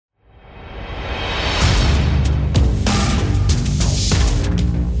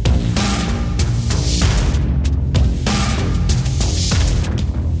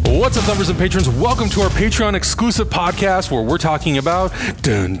What's up, thumpers and patrons? Welcome to our Patreon exclusive podcast where we're talking about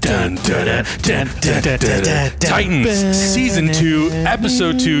Titans Season 2,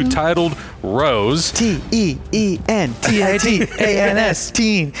 Episode 2, titled Rose. T-E-E-N-T-I-T-A-N-S.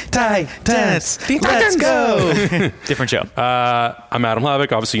 Teen Titans. Let's go. Different show. I'm Adam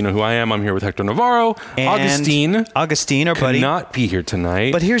Hlavik. Obviously, you know who I am. I'm here with Hector Navarro. And Augustine, our buddy. Could not be here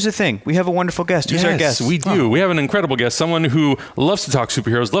tonight. But here's the thing. We have a wonderful guest. Who's our guest? We do. We have an incredible guest. Someone who loves to talk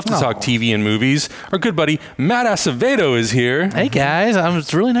superheroes, loves to talk TV and movies. Our good buddy, Matt Acevedo, is here. Hey, guys.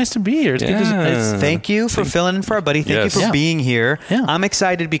 It's really nice to be here. Thank you for filling in for our buddy. Thank you for being here. Yeah. I'm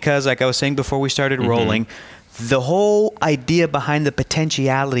excited because, like I was saying before we started rolling, the whole idea behind the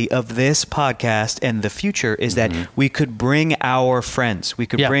potentiality of this podcast and the future is that we could bring our friends, we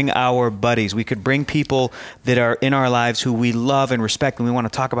could bring our buddies, we could bring people that are in our lives who we love and respect and we want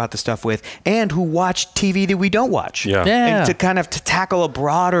to talk about the stuff with, and who watch TV that we don't watch. And to kind of to tackle a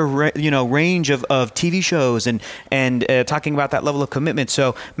broader range of TV shows and talking about that level of commitment.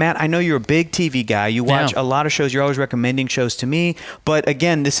 So, Matt, I know you're a big TV guy. You watch a lot of shows. You're always recommending shows to me. But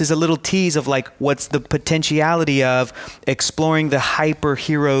again, this is a little tease of like what's the potentiality of exploring the hyper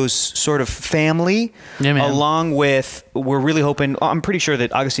heroes sort of family, along with, we're really hoping, I'm pretty sure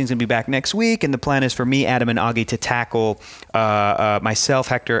that Augustine's going to be back next week, and the plan is for me, Adam, and Augie to tackle, myself,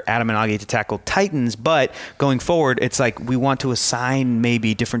 Hector, Adam, and Augie to tackle Titans. But going forward, it's like we want to assign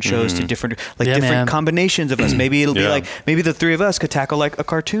maybe different shows to different combinations of us. Maybe it'll be like, maybe the three of us could tackle like a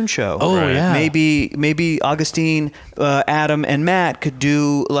cartoon show. Maybe Augustine, Adam, and Matt could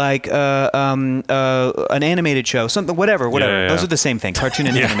do like an animated show, something, whatever. Those are the same thing, cartoon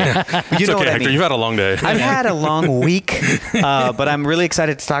and animated. You know what I mean? Hector, you've had a long day. I've had a long week, but I'm really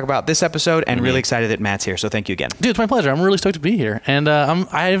excited to talk about this episode and really excited that Matt's here. So thank you again. Dude, it's my pleasure. I'm really stoked to be here. And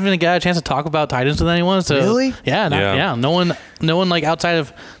I haven't got a chance to talk about Titans with anyone. So really? No one like outside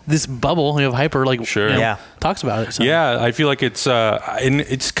of this bubble of hyper talks about it. So. Yeah, I feel like it's and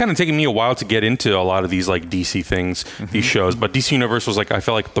it's kind of taken me a while to get into a lot of these like DC things, these shows. But DC Universe was like, I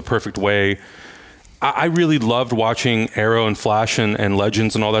felt like the perfect way. I really loved watching Arrow and Flash and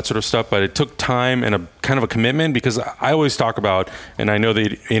Legends and all that sort of stuff, but it took time and a kind of a commitment, because I always talk about, and I know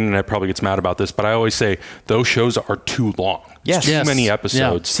the internet probably gets mad about this, but I always say those shows are too long. Yes. Too many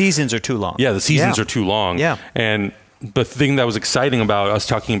episodes. Yeah. Seasons are too long. Yeah, the seasons are too long. Yeah. And the thing that was exciting about us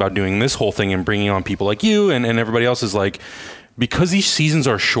talking about doing this whole thing and bringing on people like you and everybody else is like, because these seasons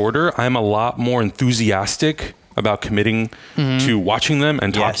are shorter, I'm a lot more enthusiastic about committing to watching them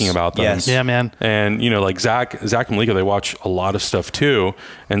and talking about them. Yes. Yeah, man. And, like Zach and Malika, they watch a lot of stuff too.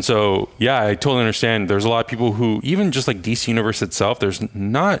 And so, yeah, I totally understand. There's a lot of people who, even just like DC Universe itself, there's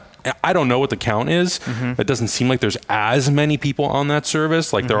not, I don't know what the count is. It doesn't seem like there's as many people on that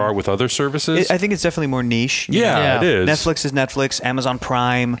service like there are with other services. I think it's definitely more niche. Yeah, it is. Netflix is Netflix, Amazon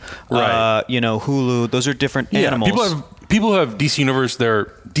Prime, Hulu. Those are different animals. People who have DC Universe,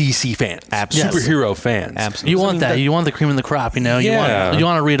 they're DC fans, superhero fans. Absolutely. You want that. You want the cream of the crop. You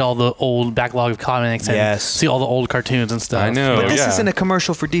want to read all the old backlog of comics and see all the old cartoons and stuff. I know. But this isn't a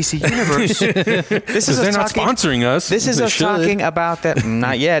commercial for DC Universe. They're not sponsoring us. This is us talking about that.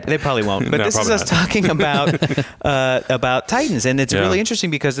 Not yet. They probably won't. But this is us talking about Titans, and it's really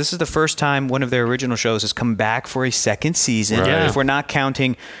interesting because this is the first time one of their original shows has come back for a second season. Right. If we're not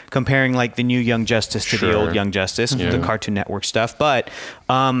comparing like the new Young Justice to the old Young Justice, the Cartoon Network stuff, but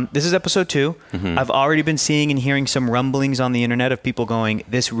this is episode 2. I've already been seeing and hearing some rumblings on the internet of people going,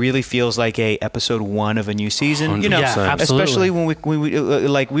 this really feels like a episode 1 of a new season. 100%. Especially when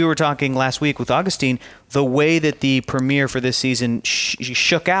we were talking last week with Augustine, the way that the premiere for this season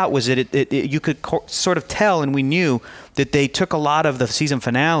shook out was that you could sort of tell, and we knew that they took a lot of the season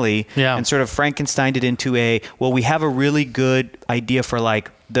finale and sort of Frankensteined it into we have a really good idea for like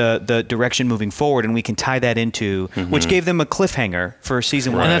the direction moving forward, and we can tie that into, which gave them a cliffhanger for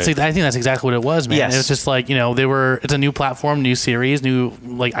season 1. And I think that's exactly what it was, man. Yes. It was just like, it's a new platform, new series, new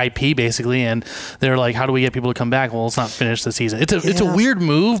like IP basically, and they're like, how do we get people to come back? Well, let's not finish the season. It's a weird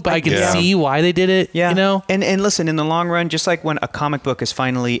move, but I can see why they did it. Yeah. And listen, in the long run, just like when a comic book is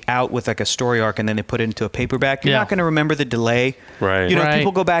finally out with like a story arc and then they put it into a paperback, you're not going to remember the delay. Right.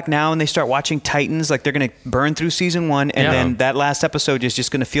 People go back now and they start watching Titans, like they're going to burn through season 1, and then that last episode is just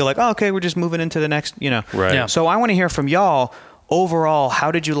going to feel like, oh, okay, we're just moving into the next, Right. Yeah. So I want to hear from y'all. Overall,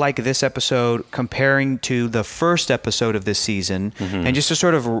 how did you like this episode comparing to the first episode of this season? And just to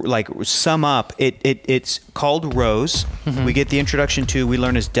sort of like sum up, it's called Rose. We get the introduction to, we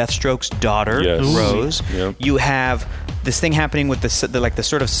learn as Deathstroke's daughter, Rose. You have this thing happening with the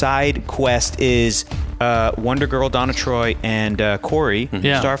sort of side quest is Wonder Girl, Donna Troy, and Corey,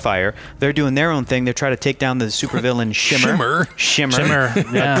 Starfire. They're doing their own thing. They're trying to take down the supervillain Shimmer.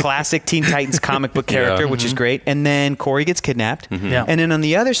 Yeah. A classic Teen Titans comic book character, which is great. And then Corey gets kidnapped. Yeah. And then on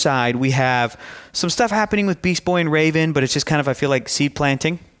the other side, we have some stuff happening with Beast Boy and Raven, but it's just kind of, I feel like, seed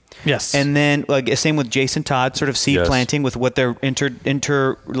planting. Yes. And then same with Jason Todd, sort of seed planting with what their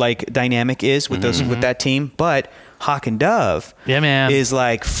inter dynamic is with those with that team. But Hawk and Dove is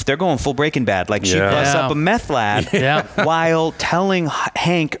like, they're going full Breaking Bad. Like, she busts up a meth lab while telling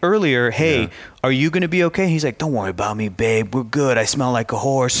Hank earlier, hey, are you going to be okay? He's like, don't worry about me, babe. We're good. I smell like a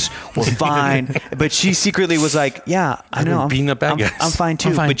horse. We're fine. But she secretly was like, yeah, I know. I'm fine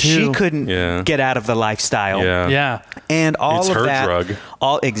too. She couldn't get out of the lifestyle. Yeah. And all it's of her that. Drug.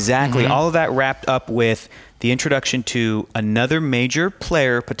 All of that wrapped up with the introduction to another major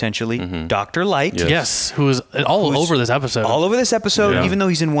player, potentially, Dr. Light. Yes, who's over this episode. All over this episode, even though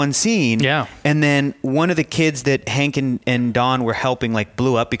he's in one scene. Yeah. And then one of the kids that Hank and Dawn were helping, like,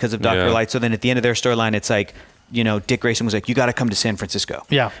 blew up because of Dr. Light. So then at the end of their storyline, it's like, you know, Dick Grayson was like, you got to come to San Francisco.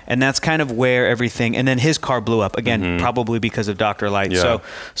 Yeah. And that's kind of where everything, and then his car blew up, again, probably because of Dr. Light. Yeah.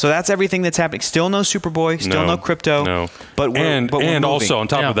 So that's everything that's happening. Still no Superboy, still no Crypto. No. But we're also, on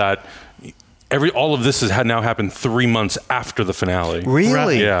top of that, all of this has now happened 3 months after the finale.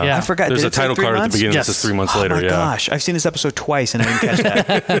 Really? Yeah. I forgot. There's Did a it say title 3 card at months? the beginning that says 3 months later. Oh my gosh, I've seen this episode twice and I didn't catch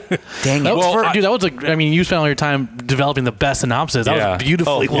that. Dang it! Dude, that was you spent all your time developing the best synopsis. That was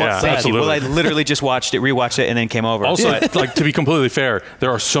beautifully well said. Absolutely. Well, I literally just rewatched it, and then came over. Also, like, to be completely fair, there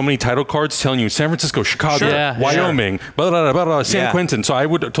are so many title cards telling you San Francisco, Chicago, Wyoming, blah, blah, blah, blah, San Quentin. So I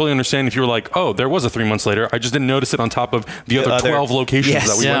would totally understand if you were like, oh, there was a 3 months later. I just didn't notice it on top of the other 12 locations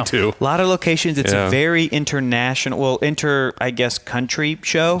that we went to. A lot of locations. It's a very international. Well, I guess, country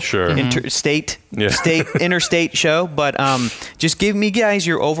show. Sure. Interstate show. But just give me, guys,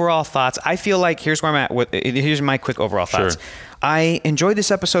 your overall thoughts. I feel like here's where I'm at. Here's my quick overall thoughts. Sure. I enjoyed this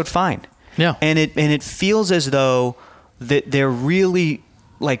episode fine. Yeah. And it feels as though that they're really,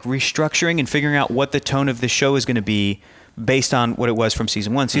 like, restructuring and figuring out what the tone of the show is going to be based on what it was from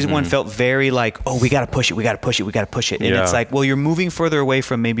season one. Season one felt very like, oh, we got to push it. And it's like, well, you're moving further away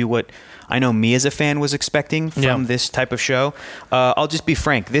from maybe what I know me as a fan was expecting from this type of show. I'll just be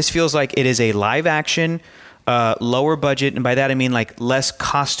frank. This feels like it is a live action, lower budget. And by that, I mean, like, less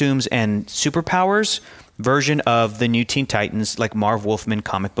costumes and superpowers version of the new Teen Titans, like Marv Wolfman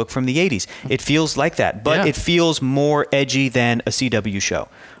comic book from the 80s. It feels like that, but it feels more edgy than a CW show.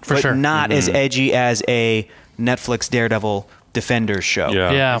 For sure. Not as edgy as a Netflix Daredevil Defenders show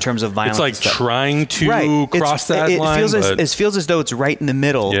in terms of violence. It's like trying to cross that line. It feels as though it's right in the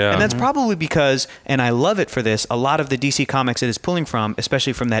middle. Yeah. And that's probably because, and I love it for this, a lot of the DC comics it is pulling from,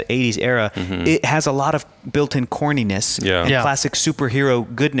 especially from that 80s era, it has a lot of built-in corniness and classic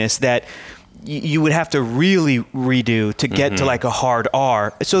superhero goodness that you would have to really redo to get to, like, a hard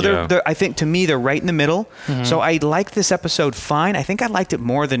R. So they're I think, to me, they're right in the middle. So I like this episode fine. I think I liked it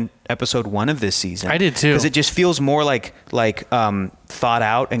more than episode 1 of this season. I did too. Because it just feels more like thought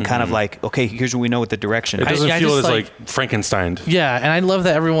out and kind of like, okay, here's what we know what the direction is. It doesn't feel as like Frankenstein. Yeah, and I love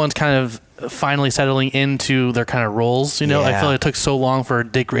that everyone's kind of finally settling into their kind of roles. You know, I feel like it took so long for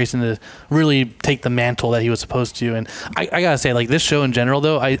Dick Grayson to really take the mantle that he was supposed to. And I gotta say, like, this show in general,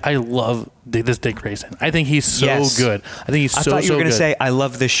 though, I love this Dick Grayson. I think he's so good. I think he's so good. I thought you were going to say, I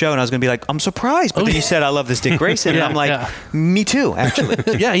love this show, and I was going to be like, I'm surprised. But then you said, I love this Dick Grayson. And I'm like, me too, actually.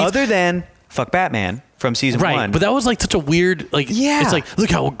 Other than fuck Batman from season 1. Right, but that was, like, such a weird, like, it's like, look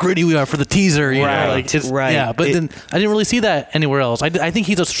how gritty we are for the teaser, you know? Like, yeah, but then I didn't really see that anywhere else. I think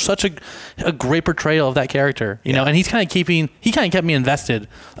he's such a great portrayal of that character, you know, and he kind of kept me invested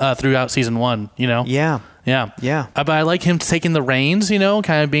throughout season 1, you know? Yeah. But I like him taking the reins, you know,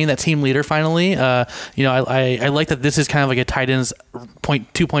 kind of being that team leader finally. You know, I like that this is kind of like a Titans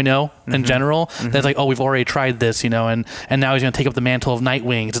 2.0 in general. That's like, oh, we've already tried this, you know, and now he's going to take up the mantle of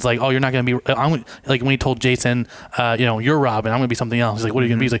Nightwing. It's like, oh, you're not going to be, like when he told Jason, you know, you're Robin, I'm going to be something else. He's like, what are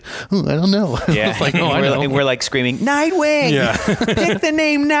you going to be? He's like, oh, I don't know. Yeah. It's like, oh, I know. And we're like screaming, Nightwing! Yeah. Pick the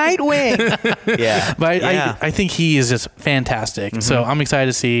name Nightwing! Yeah. But I think he is just fantastic. So I'm excited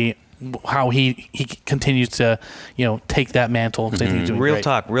to see how he continues to, you know, take that mantle. Because I think he's doing real great.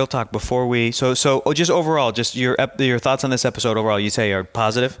 talk before we so just overall, just your thoughts on this episode overall, you say are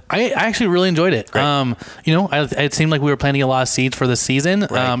positive? I actually really enjoyed it. You know, it seemed like we were planting a lot of seeds for this season.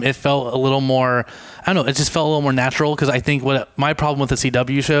 It felt a little more, I don't know, it just felt a little more natural, because I think what my problem with the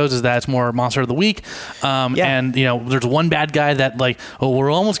CW shows is that it's more monster of the week. And, you know, there's one bad guy that, like, oh,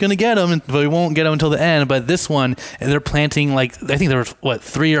 we're almost going to get him, but we won't get him until the end. But this one, they're planting, like, I think there was,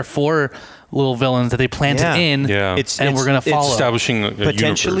 3 or 4 little villains that they planted in, and we're going to follow. It's establishing a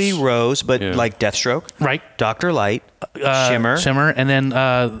potentially universe. Rose, but like Deathstroke, right? Dr. Light, Shimmer, and then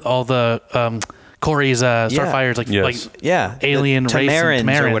all the Corey's Starfire's like alien race,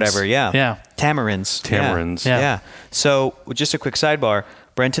 Tamarins or whatever. Yeah. Tamarins. Yeah. So just a quick sidebar: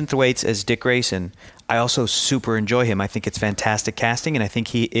 Brenton Thwaites as Dick Grayson. I also super enjoy him. I think it's fantastic casting, and I think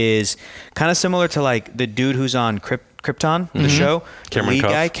he is kind of similar to like the dude who's on Krypton, the show, Cameron the lead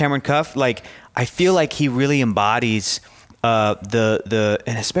Cuff. guy, Cameron Cuff. Like, I feel like he really embodies and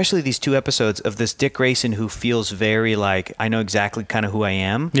especially these 2 episodes of this Dick Grayson who feels very like, I know exactly kind of who I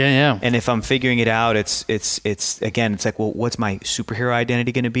am. Yeah. And if I'm figuring it out, it's again, it's like, well, what's my superhero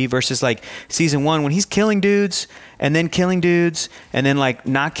identity going to be versus like season 1 when he's killing dudes and then killing dudes and then like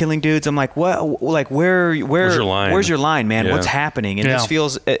not killing dudes. I'm like, what? Like where's your line? Where's your line, man? Yeah. What's happening? And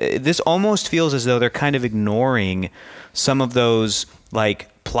this almost feels as though they're kind of ignoring some of those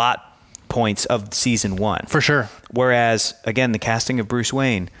like plot points of season 1 for sure. Whereas again, the casting of Bruce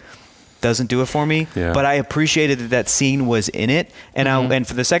Wayne doesn't do it for me, but I appreciated that scene was in it, and and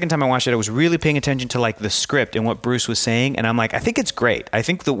for the second time I watched it, I was really paying attention to like the script and what Bruce was saying, and I'm like, I think it's great. I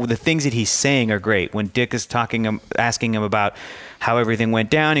think the things that he's saying are great. When Dick is asking him about how everything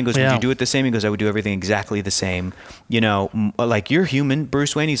went down, he goes, would you do it the same? He goes, I would do everything exactly the same. You know, like, you're human,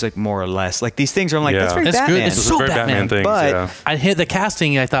 Bruce Wayne. He's like, more or less. Like, these things are, I'm like, that's very Batman. Good. It's so very Batman things, but I hit the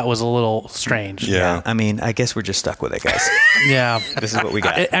casting, I thought was a little strange. Yeah. I mean, I guess we're just stuck with it, guys. This is what we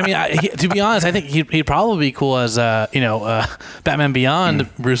got. I mean, to be honest, I think he'd probably be cool as, Batman Beyond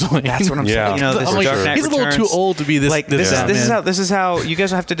Bruce Wayne. That's what I'm saying. You know, this like, Dark Knight he's Returns, a little too old to be this. Like, this is how you guys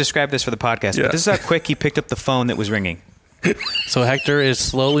have to describe this for the podcast. But this is how quick he picked up the phone that was ringing. So Hector is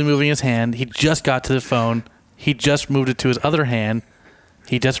slowly moving his hand. He just got to the phone. He just moved it to his other hand.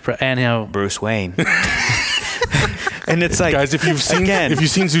 He just Bruce Wayne. And it's like, guys, if you've seen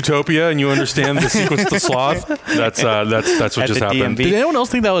Zootopia and you understand the sequence to Sloth, that's what just happened. Did anyone else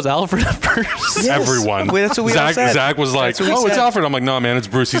think that was Alfred at first? Yes. Everyone. Well, that's what we all said. Zach was like, "Oh, it's Alfred." I'm like, "No, man, it's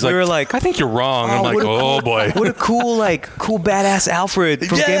Bruce." He's we were like, "I think you're wrong." I'm like, "Oh boy, what a cool badass Alfred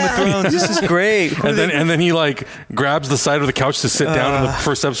from Game of Thrones. This is great." And then he like grabs the side of the couch to sit down in the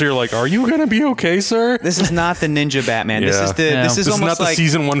first episode. You're like, "Are you gonna be okay, sir?" This is not the Ninja Batman. This is almost not the like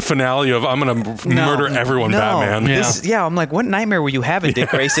season 1 finale of I'm gonna murder everyone, Batman. I'm like, what nightmare were you having, Dick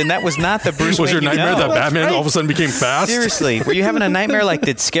Grayson? That was not the Bruce Wayne. Was your nightmare that Batman all of a sudden became fast? Seriously, were you having a nightmare like,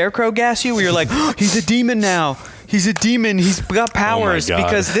 did Scarecrow gas you? Where you're like, oh, he's a demon now. He's a demon. He's got powers.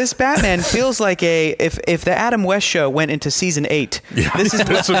 Because this Batman feels like if the Adam West show went into season 8, this is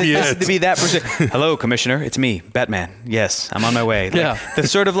this would be it. To be that person. Hello, Commissioner. It's me, Batman. Yes, I'm on my way. The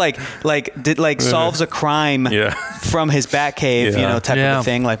sort of solves a crime from his Batcave, type of a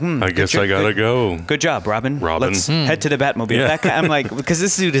thing. Like, I guess I gotta go. Good job, Robin. Let's head to the Batmobile. Yeah. I'm like, because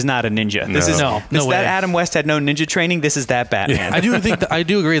this dude is not a ninja. This is no way. That Adam West had no ninja training. This is that Batman. I do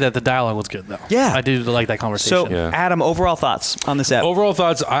agree that the dialogue was good though. Yeah, I do like that conversation. So, Adam, overall thoughts on this app? Overall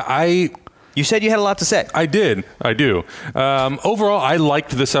thoughts, you said you had a lot to say. I did. I do. Overall, I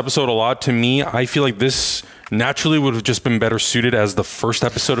liked this episode a lot. To me, I feel like this naturally would have just been better suited as the first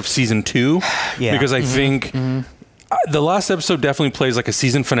episode of season 2. Because I think the last episode definitely plays like a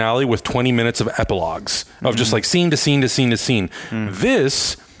season finale with 20 minutes of epilogues of just like scene to scene to scene to scene.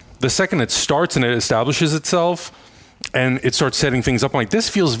 This, the second it starts and it establishes itself, and it starts setting things up. I'm like, this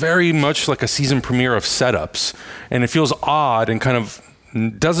feels very much like a season premiere of setups, and it feels odd and kind of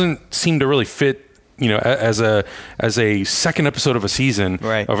doesn't seem to really fit, as a second episode of a season,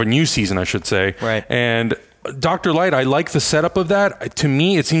 of a new season, I should say. Right. And Dr. Light, I like the setup of that. To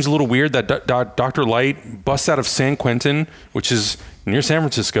me, it seems a little weird that Dr. Light busts out of San Quentin, which is near San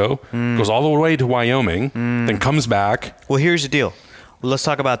Francisco, goes all the way to Wyoming, then comes back. Well, here's the deal. Let's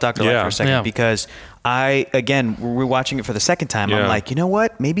talk about Dr. Light for a second, because we're watching it for the second time. I'm like, you know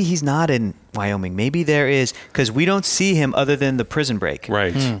what? Maybe he's not in Wyoming. Maybe there is, because we don't see him other than the prison break.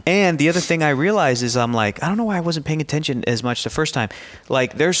 Right. And the other thing I realized is I'm like, I don't know why I wasn't paying attention as much the first time.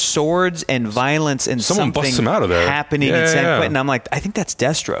 Like, there's swords and violence and someone busts him out of there happening in San Quentin. I'm like, I think that's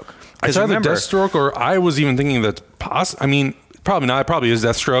Deathstroke. It's either Deathstroke, or I was even thinking that's I mean, probably not. It probably is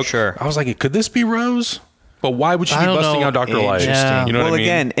Deathstroke. Sure. I was like, could this be Rose? But why would she be busting out Dr. Light? Yeah. You know what I mean?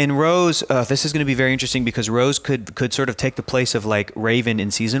 Again, in Rose, this is going to be very interesting because Rose could sort of take the place of like Raven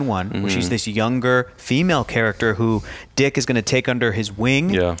in season 1, where she's this younger female character who Dick is going to take under his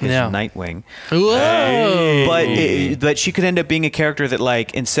wing. Yeah. His Nightwing. Whoa. But she could end up being a character that,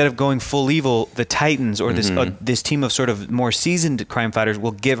 like, instead of going full evil, the Titans or this team of sort of more seasoned crime fighters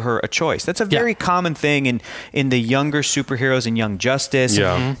will give her a choice. That's a very common thing in the younger superheroes in Young Justice.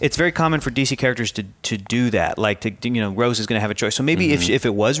 Yeah. It's very common for DC characters to do that. Like, Rose is going to have a choice. So maybe if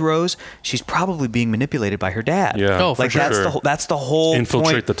it was Rose, she's probably being manipulated by her dad. Yeah. Oh, for like sure. that's the whole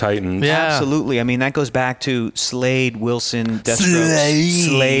Infiltrate point. the Titans. Yeah. Absolutely. I mean, that goes back to Slade, Wilson, Deathstroke.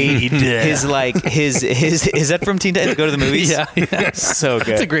 Slade. Is that from Teen Titans? Go to the movies? Yeah. So good.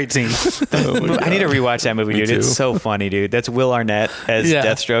 It's a great scene. I need to rewatch that movie, dude. too. It's so funny, dude. That's Will Arnett as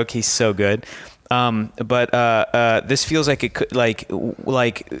Deathstroke. He's so good. But this feels like it could,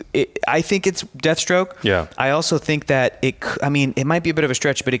 I think it's Deathstroke. Yeah. I also think that it might be a bit of a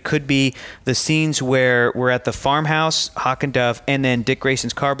stretch, but it could be the scenes where we're at the farmhouse, Hawk and Dove, and then Dick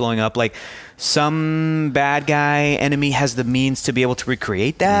Grayson's car blowing up. Like, some bad guy enemy has the means to be able to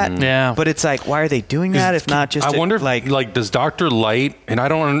recreate that. Yeah. But it's like, why are they doing that if not just? I wonder if like does Dr. Light, and I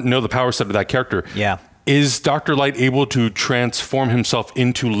don't know the power set of that character. Yeah. Is Dr. Light able to transform himself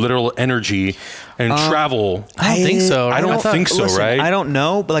into literal energy and travel? I don't think so. I don't think so, right? I don't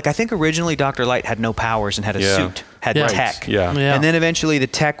know, but I think originally Dr. Light had no powers and had a suit, had tech. Yeah. And then eventually the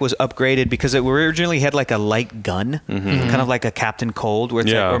tech was upgraded because it originally had like a light gun, kind of like a Captain Cold or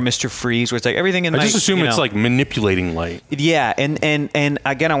Mr. Freeze, where it's like everything in I just assume it's like manipulating light. Yeah, and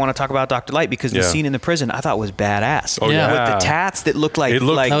again, I want to talk about Dr. Light because the scene in the prison I thought was badass. Oh, with the tats that looked like that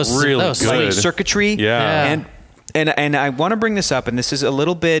was really good. Like circuitry. Yeah. And I want to bring this up, and this is a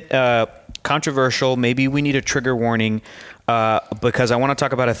little bit controversial. Maybe we need a trigger warning because I want to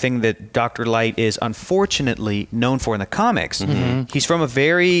talk about a thing that Dr. Light is unfortunately known for in the comics. He's from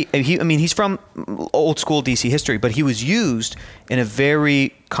he's from old school DC history, but he was used in a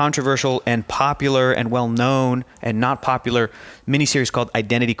very controversial and popular and well-known and not popular miniseries called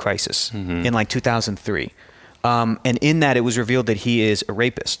Identity Crisis in like 2003. And in that, it was revealed that he is a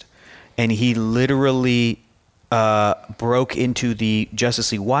rapist, and he literally broke into the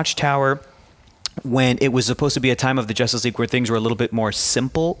Justice League Watchtower when it was supposed to be a time of the Justice League where things were a little bit more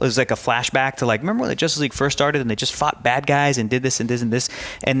simple. It was like a flashback to remember when the Justice League first started and they just fought bad guys and did this and this and this.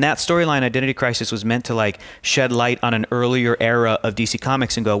 And that storyline, Identity Crisis, was meant to shed light on an earlier era of DC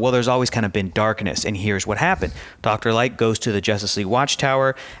Comics and go, well, there's always kind of been darkness, and here's what happened. Dr. Light goes to the Justice League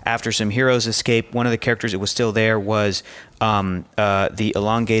Watchtower. After some heroes escape, one of the characters that was still there was the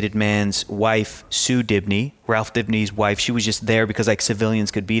Elongated Man's wife, Sue Dibney, Ralph Dibney's wife. She was just there because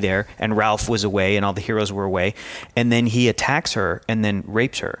civilians could be there, and Ralph was away and all the heroes were away. And then he attacks her and then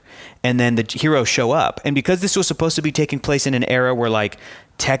rapes her. And then the heroes show up. And because this was supposed to be taking place in an era where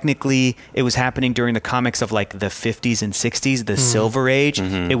technically it was happening during the comics of the 50s and 60s, the Silver Age,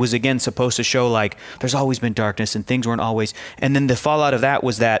 it was again supposed to show there's always been darkness and things weren't always. And then the fallout of that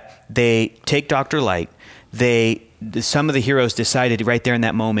was that they take Dr. Light. Some of the heroes decided right there in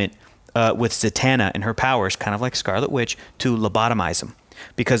that moment with Zatanna and her powers, kind of like Scarlet Witch, to lobotomize him.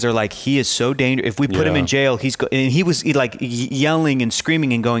 Because they're he is so dangerous. If we put him in jail, and he was yelling and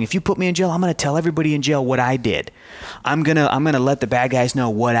screaming and going, if you put me in jail, I'm going to tell everybody in jail what I did. I'm gonna let the bad guys know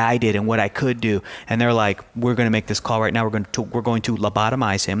what I did and what I could do. And they're we're going to make this call right now. We're going to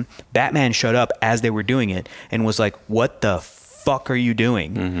lobotomize him. Batman showed up as they were doing it and was like, what the fuck are you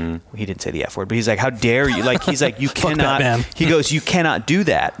doing? He didn't say the F word, but he's like, how dare you? He's like, you cannot. He goes, you cannot do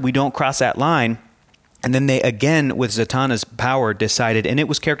that. We don't cross that line. And then they, again, with Zatanna's power, decided, and it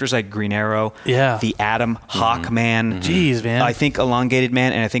was characters like Green Arrow, the Atom, Hawkman, jeez, man. I think Elongated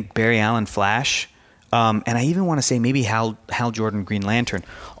Man, and I think Barry Allen Flash, and I even want to say maybe Hal Jordan Green Lantern,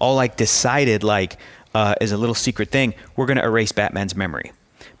 all decided as a little secret thing, we're going to erase Batman's memory.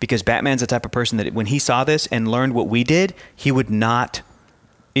 Because Batman's the type of person that when he saw this and learned what we did, he would not.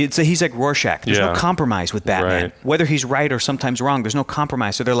 He's like Rorschach. There's no compromise with Batman. Right. Whether he's right or sometimes wrong, there's no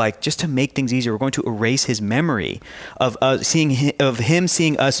compromise. So they're just to make things easier, we're going to erase his memory of him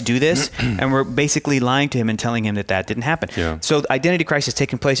seeing us do this, and we're basically lying to him and telling him that didn't happen. Yeah. So Identity Crisis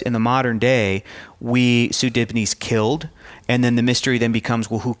taking place in the modern day, Sue Dibney's killed, and then the mystery then becomes,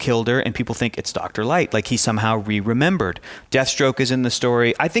 well, who killed her? And people think it's Dr. Light, he somehow re-remembered. Deathstroke is in the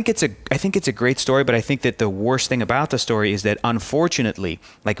story. I think it's a great story, but I think that the worst thing about the story is that, unfortunately,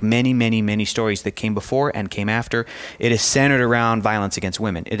 many, many, many stories that came before and came after, it is centered around violence against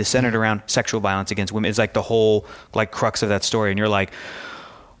women. It is centered around sexual violence against women. It's the whole crux of that story, and you're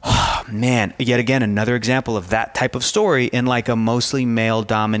oh, man, yet again another example of that type of story in a mostly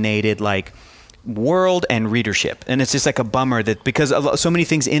male-dominated world and readership. And it's just like a bummer that because so many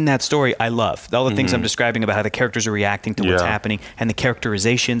things in that story I love. All the things I'm describing about how the characters are reacting to what's happening and the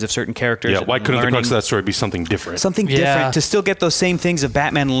characterizations of certain characters. Yeah, why couldn't the crux of that story be something different? Something different to still get those same things of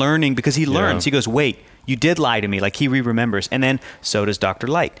Batman learning, because he learns. He goes, wait, you did lie to me. Like, he remembers. And then so does Dr.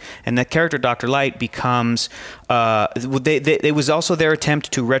 Light. And that character, Dr. Light, becomes it was also their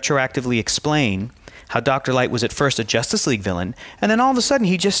attempt to retroactively explain how Dr. Light was at first a Justice League villain, and then all of a sudden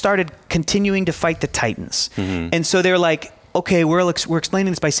he just started continuing to fight the Titans. And so they're like, okay, we're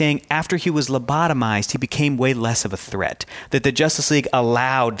explaining this by saying after he was lobotomized, he became way less of a threat. That the Justice League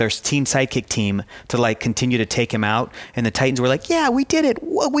allowed their Teen Sidekick team to like continue to take him out, and the Titans were like, yeah, we did it.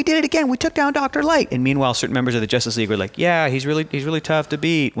 We did it again. We took down Dr. Light. And meanwhile, certain members of the Justice League were like, yeah, he's really tough to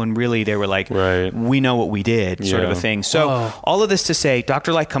beat, when really they were like, we know what we did, sort of a thing. So all of this to say,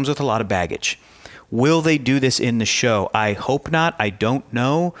 Dr. Light comes with a lot of baggage. Will they do this in the show? I hope not. I don't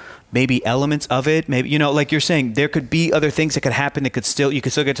know. Maybe elements of it. Maybe, you know, like you're saying, there could be other things that could happen that you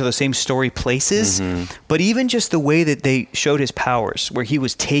could still get to the same story places. But even just the way that they showed his powers, where he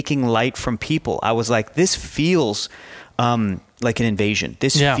was taking light from people, I was like, this feels like an invasion.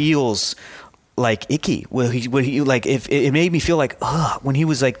 This feels like icky. If it made me feel like, when he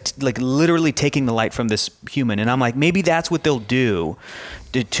was like literally taking the light from this human, and I'm like, maybe that's what they'll do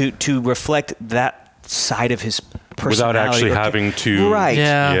to reflect that side of his personality without actually having to,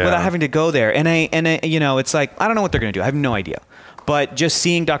 without having to go there. And I you know, it's like, I don't know what they're going to do. I have no idea. But just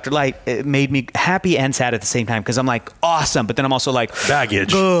seeing Dr. Light, it made me happy and sad at the same time, because I'm like, awesome. But then I'm also like,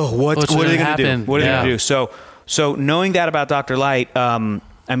 baggage. What are they going to do? What are they going to do? So knowing that about Dr. Light,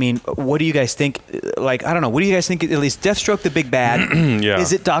 I mean, what do you guys think? Like, I don't know. What do you guys think? At least Deathstroke, the big bad.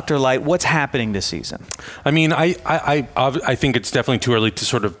 Is it Dr. Light? What's happening this season? I mean, I think it's definitely too early to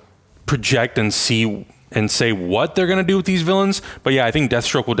sort of project and see and say what they're going to do with these villains. But yeah, I think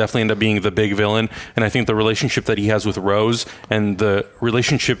Deathstroke will definitely end up being the big villain. And I think the relationship that he has with Rose and the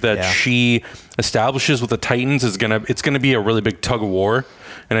relationship that she establishes with the Titans it's going to be a really big tug of war.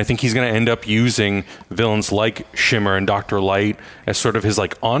 And I think he's going to end up using villains like Shimmer and Dr. Light as sort of his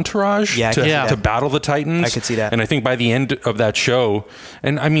like entourage to battle the Titans. I could see that. And I think by the end of that show,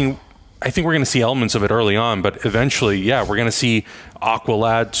 and I mean, I think we're going to see elements of it early on, but eventually, we're going to see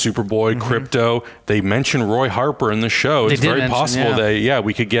Aqualad, Superboy, Crypto. They mention Roy Harper in the show. It's very possible that,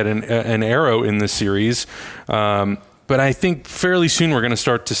 we could get an Arrow in this series. But I think fairly soon we're going to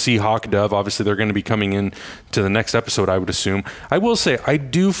start to see Hawk Dove. Obviously, they're going to be coming in to the next episode, I would assume. I will say, I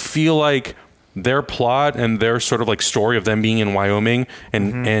do feel like their plot and their sort of like story of them being in Wyoming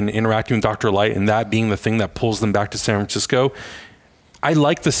and interacting with Dr. Light and that being the thing that pulls them back to San Francisco, I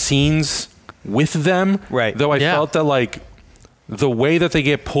like the scenes with them, though I felt that like the way that they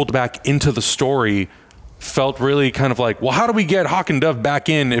get pulled back into the story felt really kind of like, well, how do we get Hawk and Dove back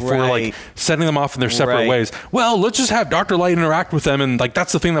in if we're like setting them off in their separate ways? Well, let's just have Dr. Light interact with them, and like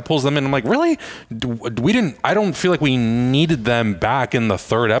that's the thing that pulls them in. I'm like, really? I don't feel like we needed them back in the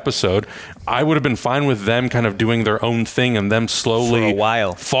third episode. I would have been fine with them kind of doing their own thing and them slowly for a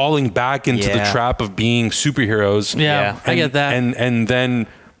while falling back into the trap of being superheroes. I get that. And then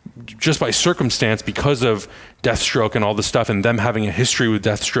just by circumstance, because of Deathstroke and all this stuff, and them having a history with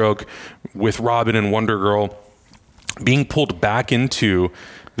Deathstroke, with Robin and Wonder Girl, being pulled back into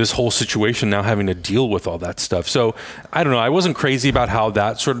this whole situation, now having to deal with all that stuff. So I don't know. I wasn't crazy about how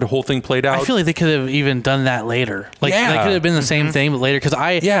that sort of the whole thing played out. I feel like they could have even done that later. Like that could have been the same thing, but later. Because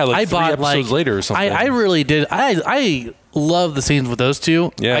I like 3 bought episodes later or something. I really did. I love the scenes with those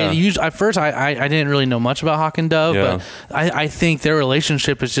two. At first I didn't really know much about Hawk and Dove, but I think their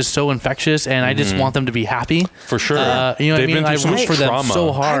relationship is just so infectious, and I just want them to be happy. For sure. You know what I mean? I root for them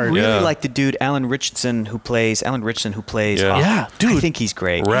so hard. I really like the dude Alan Richardson who plays Hawk. Dude, I think he's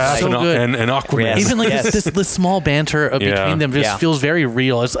great. Raph so good. And Aquaman. Even like this small banter between them just feels very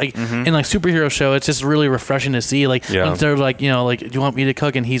real. It's like in like superhero show, it's just really refreshing to see. Like when they're like, you know, like, do you want me to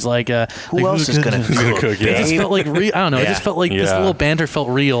cook? And he's like, who else is gonna cook? It just felt like I don't know. It just felt like this little banter felt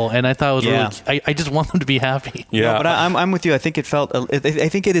real, and I thought it was really. I just want them to be happy. Yeah, no, but I'm with you. I think it felt. I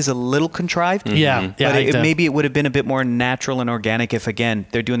think it is a little contrived. But maybe it would have been a bit more natural and organic if, again,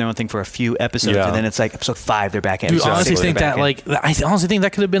 they're doing their own thing for a few episodes, and then it's like episode 5 they're back in. I honestly think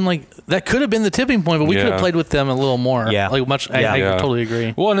that could have been the tipping point, but we could have played with them a little more. I totally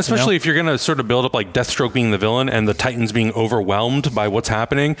agree. Well, and especially if you're going to sort of build up like Deathstroke being the villain and the Titans being overwhelmed by what's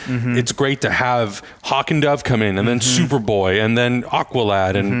happening, it's great to have Hawk and Dove come in, and then Superboy, and then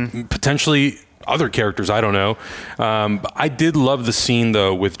Aqualad, and potentially other characters. I don't know. I did love the scene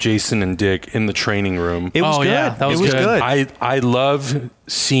though with Jason and Dick in the training room. It was good. Yeah, that was good. I love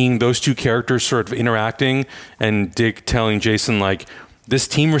seeing those two characters sort of interacting, and Dick telling Jason like, this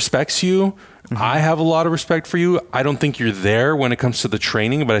team respects you. I have a lot of respect for you. I don't think you're there when it comes to the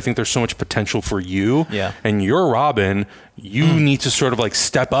training, but I think there's so much potential for you. Yeah. And you're Robin. You need to sort of like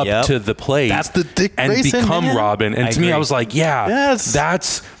step up to the plate. That's the Dick and Grayson, become man. Robin. And to me, I was like,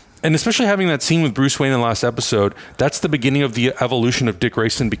 that's. And especially having that scene with Bruce Wayne in the last episode, that's the beginning of the evolution of Dick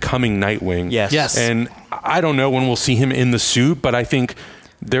Grayson becoming Nightwing. Yes. And I don't know when we'll see him in the suit, but I think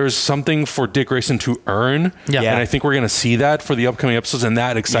there's something for Dick Grayson to earn. Yeah. And I think we're going to see that for the upcoming episodes, and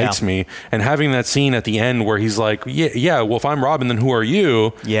that excites me. And having that scene at the end where he's like, well, if I'm Robin, then who are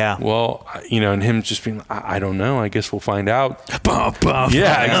you? Yeah. Well, and him just being, I don't know. I guess we'll find out.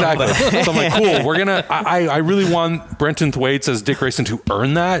 Yeah, exactly. So I'm like, cool. We're going to, I really want Brenton Thwaites as Dick Grayson to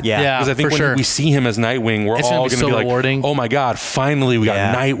earn that. Yeah. Because I think when we see him as Nightwing, we're all going to be like, rewarding. oh my God, finally we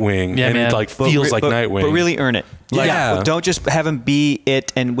got Nightwing. Yeah, and man. it like feels like Nightwing. But really earn it. Like, don't just have him be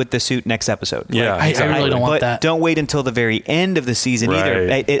it and with the suit next episode. Yeah, I really don't want that. Don't wait until the very end of the season either.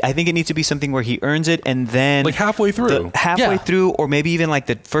 I think it needs to be something where he earns it, and then like halfway through, through, or maybe even like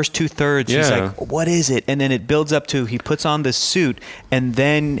the first 2/3. He's like, "What is it?" And then it builds up to he puts on the suit, and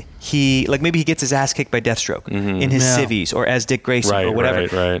then maybe he gets his ass kicked by Deathstroke in his civvies or as Dick Grayson or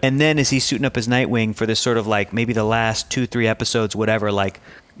whatever. Right. And then as he's suiting up as Nightwing for this sort of like maybe the last 2-3 episodes, whatever, like.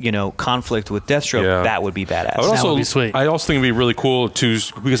 Conflict with Deathstroke, that would be badass. That would be sweet. I also think it'd be really cool too,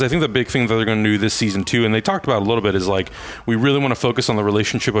 because I think the big thing that they're going to do this season 2, and they talked about it a little bit, is like we really want to focus on the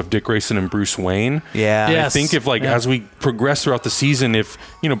relationship of Dick Grayson and Bruce Wayne. Yeah, and I think if as we progress throughout the season, if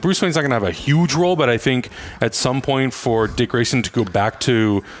Bruce Wayne's not going to have a huge role, but I think at some point for Dick Grayson to go back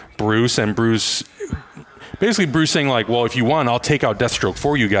to Bruce and Bruce. Basically, Bruce saying like, well, if you want, I'll take out Deathstroke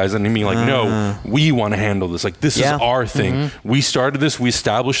for you guys. And he being like, no, we want to handle this. Like, this is our thing. Mm-hmm. We started this. We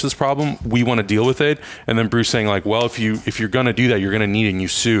established this problem. We want to deal with it. And then Bruce saying like, well, if you're going to do that, you're going to need a new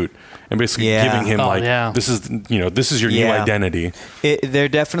suit. And basically giving him this is your new identity. There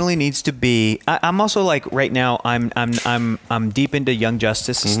definitely needs to be. I'm also like right now. I'm deep into Young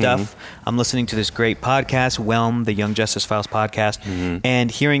Justice stuff. I'm listening to this great podcast, Whelm, the Young Justice Files podcast,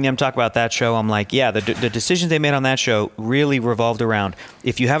 and hearing them talk about that show. I'm like, the decisions they made on that show really revolved around.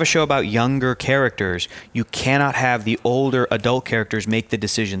 If you have a show about younger characters, you cannot have the older adult characters make the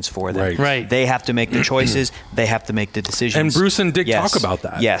decisions for them. Right. They have to make the choices. They have to make the decisions. And Bruce and Dick talk about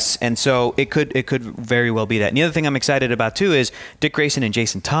that. Yes, and so it could very well be that. And the other thing I'm excited about too is Dick Grayson and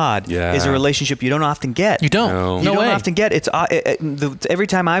Jason Todd is a relationship you don't often get. You don't. You don't often get. It's every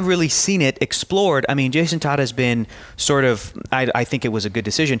time I've really seen it explored. I mean, Jason Todd has been sort of. I think it was a good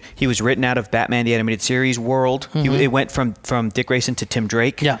decision. He was written out of Batman the Animated Series world. It went from Dick Grayson to Tim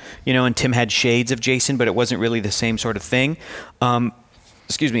Drake. Yeah. And Tim had shades of Jason, but it wasn't really the same sort of thing.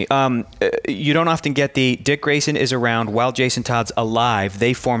 Excuse me. You don't often get the Dick Grayson is around while Jason Todd's alive.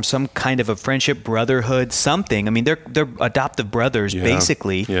 They form some kind of a friendship, brotherhood, something. I mean, they're adoptive brothers,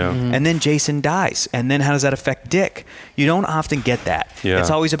 basically. Yeah. And then Jason dies. And then how does that affect Dick? You don't often get that. Yeah. It's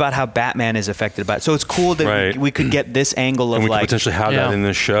always about how Batman is affected by it. So it's cool that we could get this angle of and we like... could potentially have that in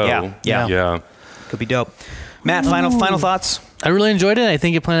this show. Yeah. Could be dope. Matt, final thoughts? I really enjoyed it. I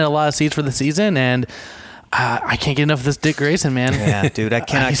think it planted a lot of seeds for the season, and I can't get enough of this Dick Grayson, man. Yeah, dude, I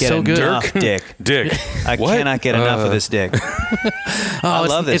cannot get enough Dick. I cannot get enough of this Dick. I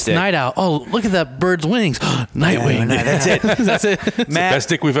love this It's Dick. Night Owl. Oh, look at that bird's wings. Nightwing. That's it. That's it. Matt, the best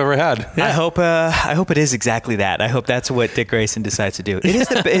Dick we've ever had. Yeah. I hope it is exactly that. I hope that's what Dick Grayson decides to do.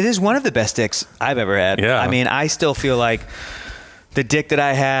 It is one of the best Dicks I've ever had. Yeah. I mean, I still feel like the Dick that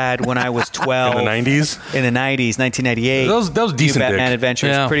I had when I was 12. In the 90s? In the 90s, 1998. That was decent Batman Dick. Adventures.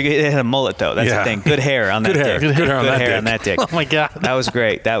 Yeah. Pretty good. It had a mullet, though. That's the thing. Good hair on that Dick. Good hair on that Dick. Oh, my God. That was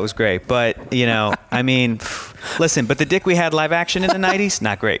great. But, I mean, listen, but the Dick we had live action in the 90s,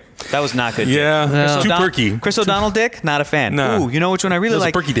 not great. That was not good. Yeah. Dick. Too perky. Chris O'Donnell Dick, not a fan. No. Ooh, you know which one I really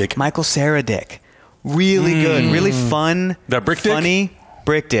like? Perky Dick. Michael Cera Dick. Really good. Really fun. That brick Dick? Funny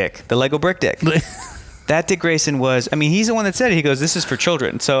brick Dick. The Lego brick Dick. That Dick Grayson was. I mean, he's the one that said it. He goes, "This is for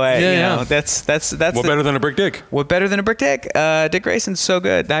children." So that's what better than a brick Dick? What better than a brick Dick? Dick Grayson's so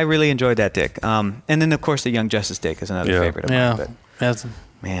good. I really enjoyed that Dick. And then of course the Young Justice Dick is another favorite of mine. But,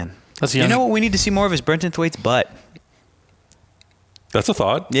 man, that's young. You know what we need to see more of is Brenton Thwaites' butt. That's a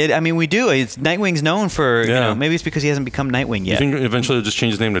thought. I mean, we do. Nightwing's known for. Maybe it's because he hasn't become Nightwing yet. You think eventually he'll just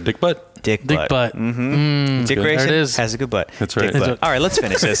change his name to Dick Butt? Dick Butt. Dick Grayson has a good butt. That's right. All right, let's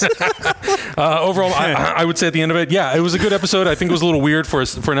finish this. Overall, I would say at the end of it, it was a good episode. I think it was a little weird for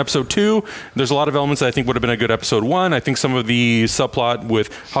an episode 2. There's a lot of elements that I think would have been a good episode 1. I think some of the subplot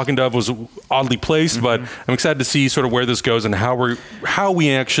with Hawk and Dove was oddly placed, but I'm excited to see sort of where this goes and how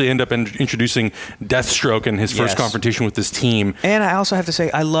we actually end up introducing Deathstroke and his first confrontation with this team. And I also have to say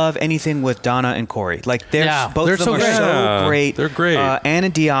I love anything with Donna and Corey. Like both of them are so great. They're great. Anna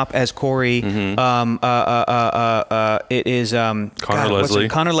Diop as Corey. It is Connor Leslie.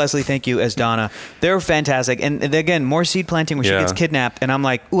 Connor Leslie, thank you, as Donna. They're fantastic. And again, more seed planting where she gets kidnapped, and I'm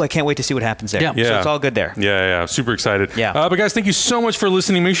like, ooh, I can't wait to see what happens there. So it's all good there. Yeah, super excited. Yeah. But guys, thank you so much for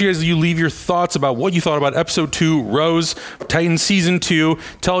listening. Make sure you leave your thoughts about what you thought about episode 2, Rose, Titans season 2.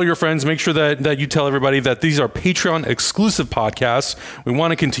 Tell your friends. Make sure that you tell everybody that these are Patreon exclusive podcasts. We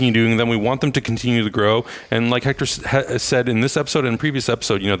want to continue doing them. We want them to continue to grow. And like Hector said in this episode and previous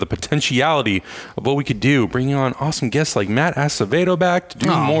episode, the potentiality of what we could do, bringing on awesome guests like Matt Acevedo back to do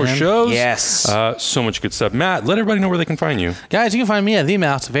more shows. Yes. So much good stuff. Matt, let everybody know where they can find you. Guys, you can find me at the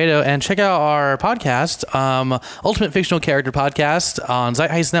Matt Acevedo, and check out our podcast, Ultimate Fictional Character Podcast on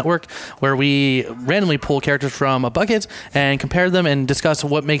Zeitgeist Network, where we randomly pull characters from a bucket and compare them and discuss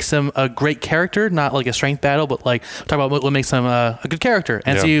what makes them a great character, not like a strength battle, but like talk about what makes them a good character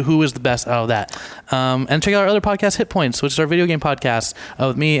and see who is the best out of that. And check out our other podcast, Hit Points, which is our video game podcast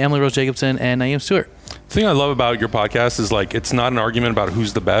with me, Emily Rose Jacobson, and Naeem Stewart. The thing I love about your podcast is like it's not an argument about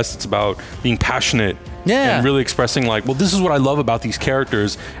who's the best. It's about being passionate and really expressing like, well, this is what I love about these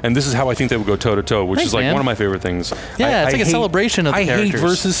characters, and this is how I think they would go toe to toe, which is like one of my favorite things. Yeah, it's like a celebration of the characters. I hate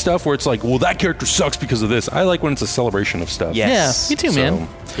versus stuff where it's like, well, that character sucks because of this. I like when it's a celebration of stuff. Yes. Yeah, me too, man.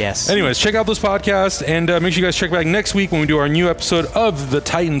 Yes. Anyways, check out those podcasts, and make sure you guys check back next week when we do our new episode of the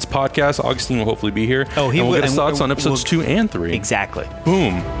Titans podcast. Augustine will hopefully be here. Oh, we'll get his thoughts on episodes 2 and 3. Exactly.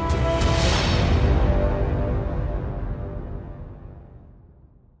 Boom.